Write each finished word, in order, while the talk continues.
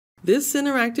This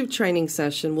interactive training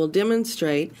session will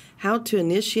demonstrate how to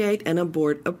initiate and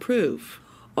abort a proof.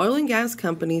 Oil and gas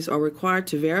companies are required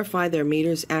to verify their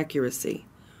meters' accuracy.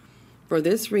 For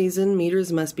this reason,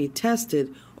 meters must be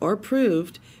tested or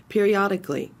proved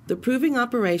periodically. The proving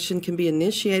operation can be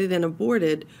initiated and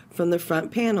aborted from the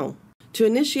front panel. To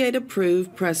initiate a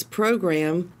prove, press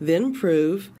Program, then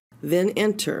Prove, then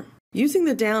Enter. Using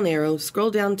the down arrow,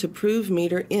 scroll down to Prove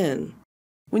Meter In.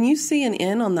 When you see an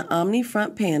N on the OMNI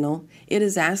front panel, it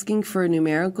is asking for a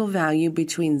numerical value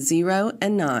between 0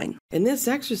 and 9. In this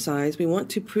exercise, we want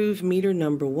to prove meter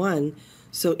number 1,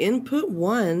 so input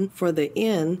 1 for the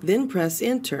N, then press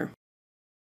Enter.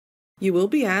 You will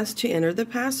be asked to enter the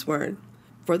password.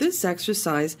 For this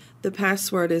exercise, the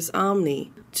password is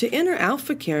OMNI. To enter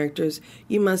alpha characters,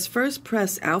 you must first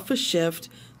press Alpha Shift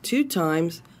 2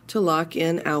 times to lock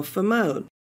in alpha mode.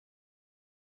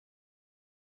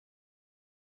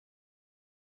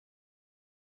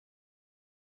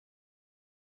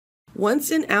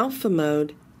 Once in alpha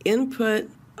mode, input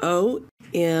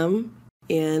OMNI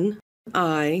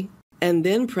and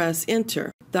then press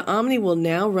Enter. The OMNI will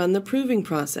now run the proving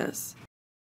process.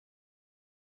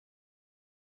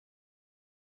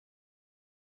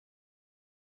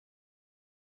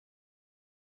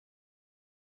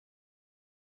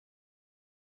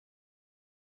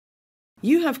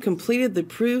 You have completed the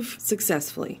proof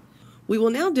successfully. We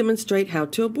will now demonstrate how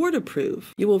to abort a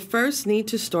proof. You will first need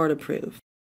to start a proof.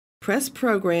 Press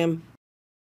Program,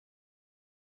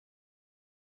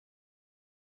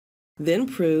 then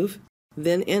Prove,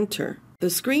 then Enter.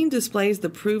 The screen displays the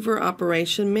Prover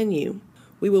Operation menu.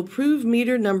 We will prove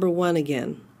meter number 1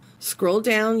 again. Scroll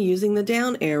down using the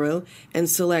down arrow and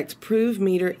select Prove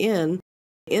Meter In.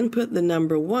 Input the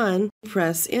number 1,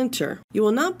 press Enter. You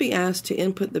will not be asked to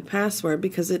input the password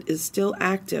because it is still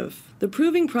active. The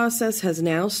proving process has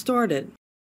now started.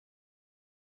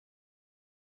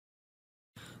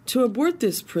 To abort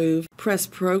this prove, press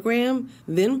Program,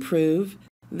 then Prove,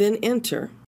 then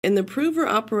Enter. In the Prover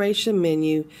Operation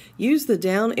menu, use the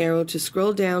down arrow to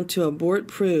scroll down to Abort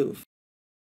Prove.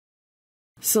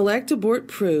 Select Abort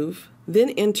Prove,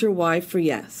 then enter Y for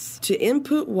Yes. To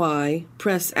input Y,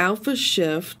 press Alpha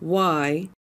Shift Y,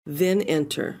 then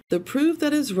Enter. The prove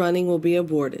that is running will be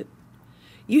aborted.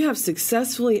 You have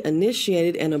successfully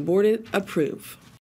initiated and aborted a prove.